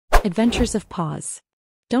Adventures of Paws.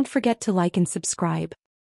 Don't forget to like and subscribe.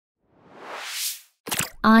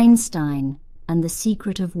 Einstein and the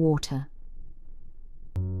Secret of Water.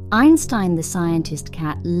 Einstein the Scientist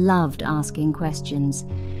Cat loved asking questions.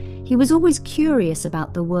 He was always curious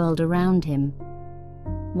about the world around him.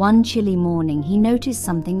 One chilly morning, he noticed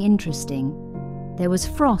something interesting. There was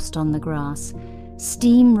frost on the grass,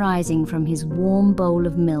 steam rising from his warm bowl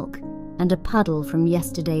of milk, and a puddle from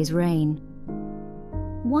yesterday's rain.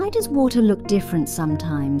 Why does water look different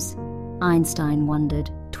sometimes? Einstein wondered,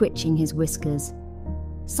 twitching his whiskers.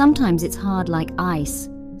 Sometimes it's hard like ice,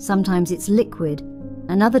 sometimes it's liquid,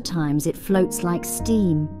 and other times it floats like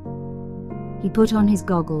steam. He put on his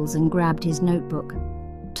goggles and grabbed his notebook.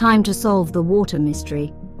 Time to solve the water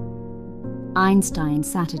mystery. Einstein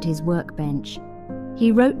sat at his workbench.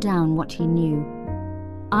 He wrote down what he knew.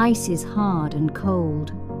 Ice is hard and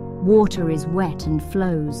cold. Water is wet and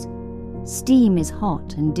flows. Steam is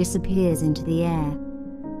hot and disappears into the air.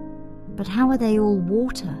 But how are they all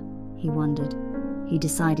water? He wondered. He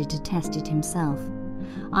decided to test it himself.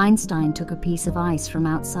 Einstein took a piece of ice from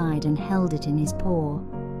outside and held it in his paw.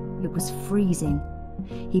 It was freezing.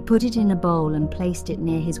 He put it in a bowl and placed it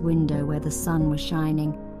near his window where the sun was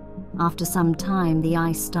shining. After some time, the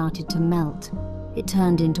ice started to melt. It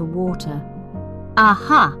turned into water.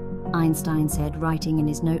 "Aha!" Einstein said, writing in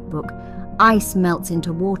his notebook. "Ice melts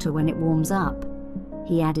into water when it warms up."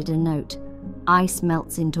 He added a note. "Ice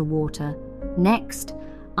melts into water." Next,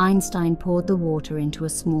 Einstein poured the water into a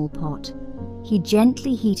small pot. He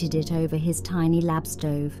gently heated it over his tiny lab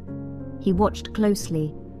stove. He watched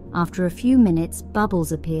closely. After a few minutes,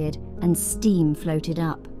 bubbles appeared and steam floated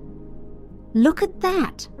up. "Look at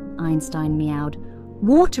that!" Einstein meowed.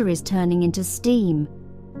 "Water is turning into steam."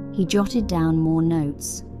 He jotted down more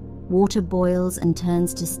notes. Water boils and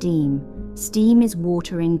turns to steam. Steam is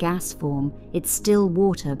water in gas form. It's still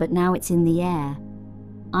water, but now it's in the air.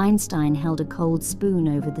 Einstein held a cold spoon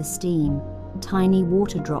over the steam. Tiny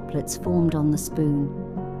water droplets formed on the spoon.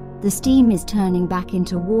 "The steam is turning back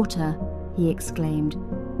into water," he exclaimed.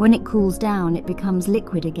 "When it cools down, it becomes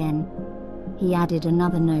liquid again." He added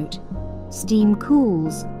another note. "Steam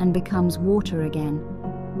cools and becomes water again.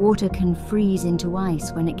 Water can freeze into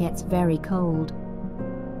ice when it gets very cold."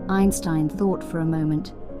 Einstein thought for a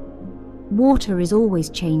moment. "Water is always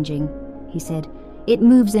changing," he said. "It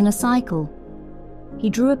moves in a cycle." He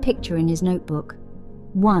drew a picture in his notebook.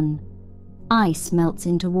 1. Ice melts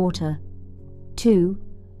into water. 2.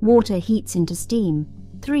 Water heats into steam.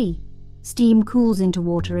 3. Steam cools into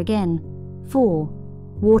water again. 4.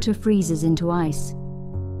 Water freezes into ice.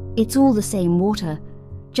 "It's all the same water,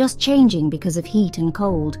 just changing because of heat and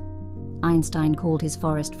cold," Einstein called his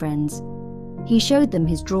forest friends. He showed them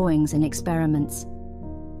his drawings and experiments.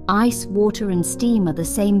 "Ice, water and steam are the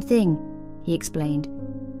same thing," he explained.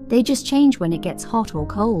 "They just change when it gets hot or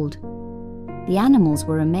cold." The animals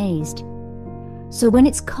were amazed. "So when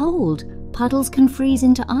it's cold, puddles can freeze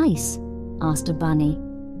into ice?" asked a bunny.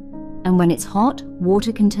 "And when it's hot,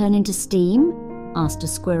 water can turn into steam?" asked a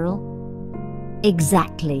squirrel.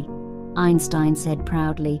 "Exactly," Einstein said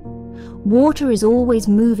proudly. "Water is always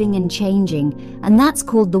moving and changing, and that's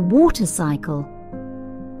called the water cycle."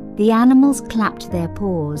 The animals clapped their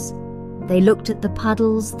paws. They looked at the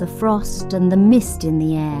puddles, the frost, and the mist in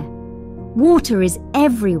the air. "Water is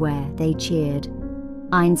everywhere," they cheered.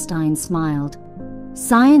 Einstein smiled.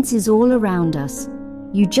 "Science is all around us.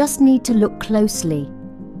 You just need to look closely."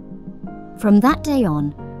 From that day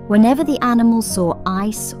on, whenever the animals saw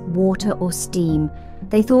ice, water, or steam,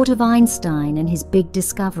 they thought of Einstein and his big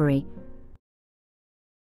discovery.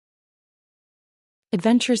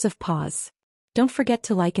 Adventures of Paws. Don't forget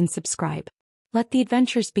to like and subscribe. Let the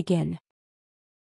adventures begin.